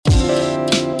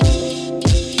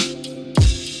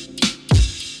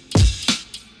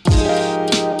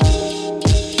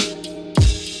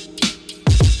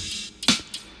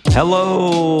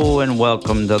Hello and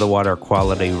welcome to the Water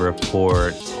Quality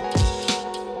Report.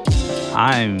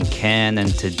 I'm Ken,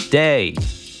 and today,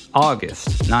 August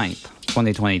 9th,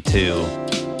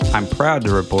 2022, I'm proud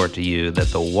to report to you that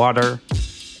the water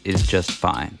is just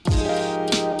fine.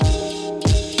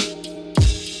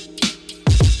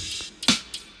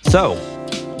 So,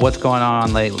 what's going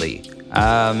on lately?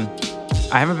 I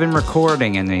haven't been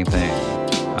recording anything.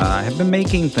 I have been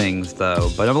making things, though,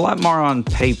 but a lot more on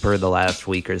paper the last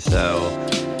week or so.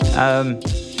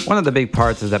 One of the big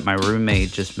parts is that my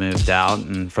roommate just moved out,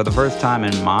 and for the first time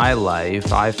in my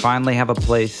life, I finally have a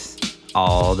place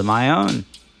all to my own.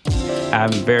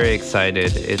 I'm very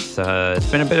excited. It's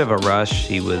been a bit of a rush.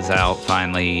 He was out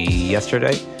finally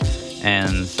yesterday,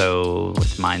 and so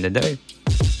it's mine today.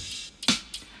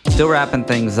 Still wrapping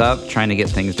things up, trying to get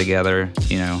things together.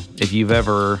 You know, if you've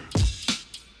ever...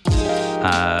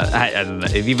 I don't know,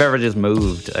 if you've ever just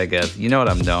moved, I guess, you know what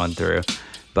I'm going through.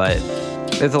 But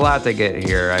there's a lot to get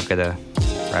here. I've got to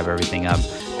wrap everything up.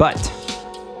 But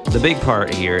the big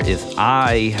part here is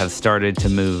I have started to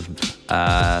move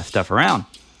stuff around.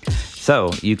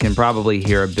 So you can probably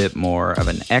hear a bit more of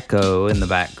an echo in the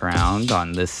background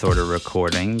on this sort of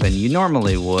recording than you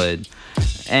normally would.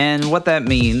 And what that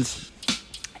means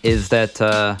is that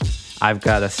I've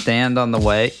got a stand on the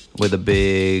way with a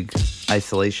big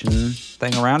isolation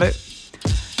thing around it.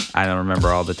 I don't remember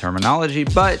all the terminology,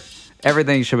 but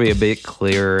everything should be a bit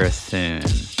clearer soon.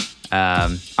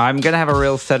 I'm gonna have a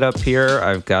real setup here.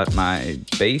 I've got my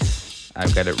base.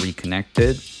 I've got it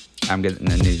reconnected. I'm getting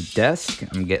a new desk.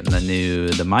 I'm getting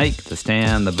the mic, the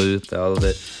stand, the booth, all of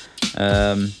it.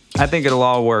 I think it'll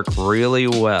all work really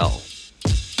well.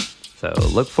 So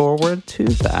look forward to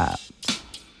that.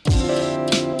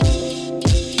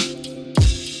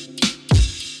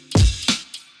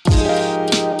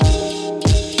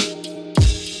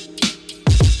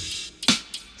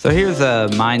 So here's a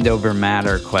mind over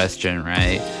matter question,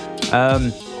 right?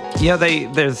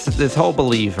 There's this whole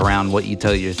belief around what you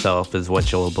tell yourself is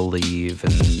what you'll believe,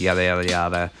 and yada, yada,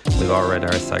 yada. We've all read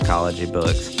our psychology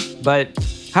books. But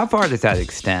how far does that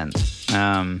extend?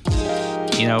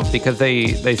 Because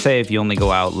they say if you only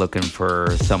go out looking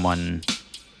for someone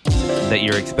that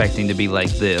you're expecting to be like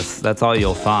this, that's all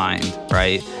you'll find,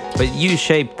 right? But you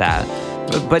shape that.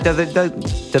 But does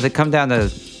it come down to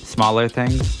smaller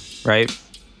things, right?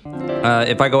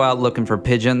 If I go out looking for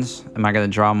pigeons, am I going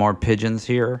to draw more pigeons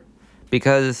here?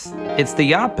 Because it's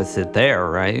the opposite there,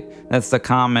 right? That's the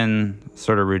common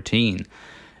sort of routine.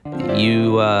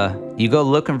 You go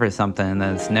looking for something and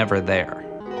then it's never there.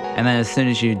 And then as soon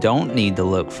as you don't need to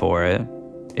look for it,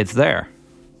 it's there,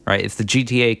 right? It's the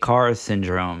GTA car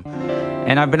syndrome.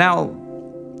 And I've been out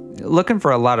looking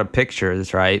for a lot of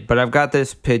pictures, right? But I've got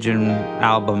this pigeon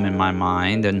album in my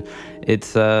mind, and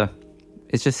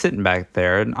it's just sitting back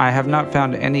there, and I have not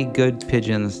found any good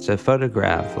pigeons to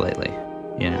photograph lately.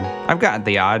 You know, I've got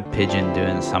the odd pigeon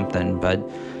doing something, but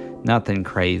nothing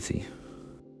crazy.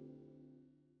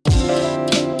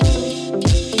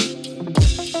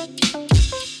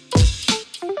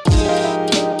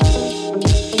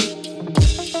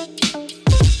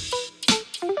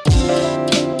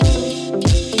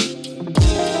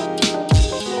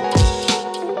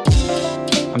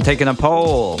 I'm taking a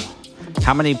poll.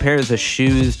 How many pairs of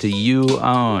shoes do you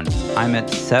own? I'm at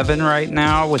 7 right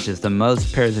now, which is the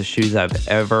most pairs of shoes I've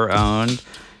ever owned.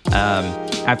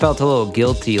 I felt a little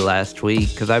guilty last week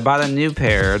because I bought a new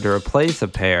pair to replace a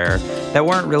pair that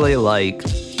weren't really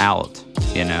out,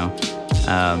 you know.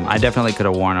 I definitely could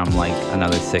have worn them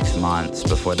another 6 months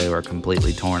before they were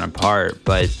completely torn apart,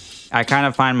 but I kind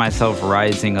of find myself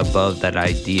rising above that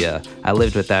idea. I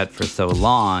lived with that for so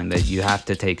long that you have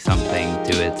to take something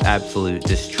to its absolute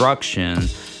destruction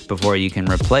before you can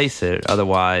replace it.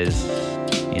 Otherwise,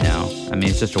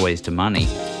 it's just a waste of money.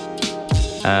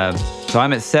 So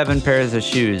I'm at 7 pairs of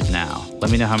shoes now. Let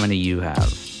me know how many you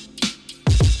have.